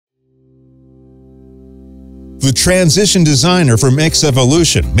The Transition Designer from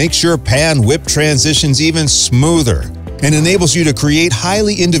FxEvolution makes your pan-whip transitions even smoother and enables you to create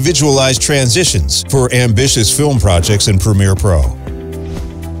highly individualized transitions for ambitious film projects in Premiere Pro.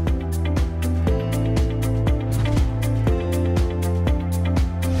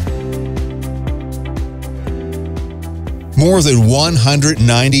 More than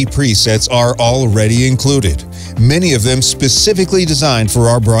 190 presets are already included, many of them specifically designed for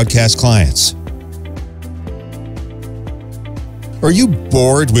our broadcast clients. Are you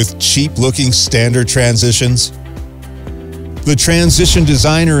bored with cheap-looking standard transitions? The Transition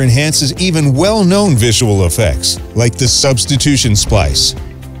Designer enhances even well-known visual effects, like the substitution splice.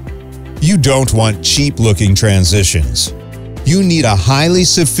 You don't want cheap-looking transitions. You need a highly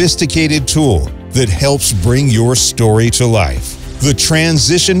sophisticated tool that helps bring your story to life. The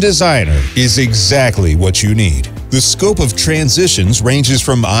Transition Designer is exactly what you need. The scope of transitions ranges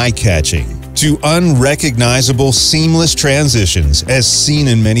from eye-catching to unrecognizable seamless transitions as seen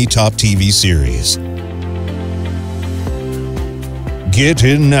in many top TV series. Get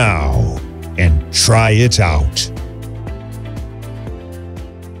in now and try it out.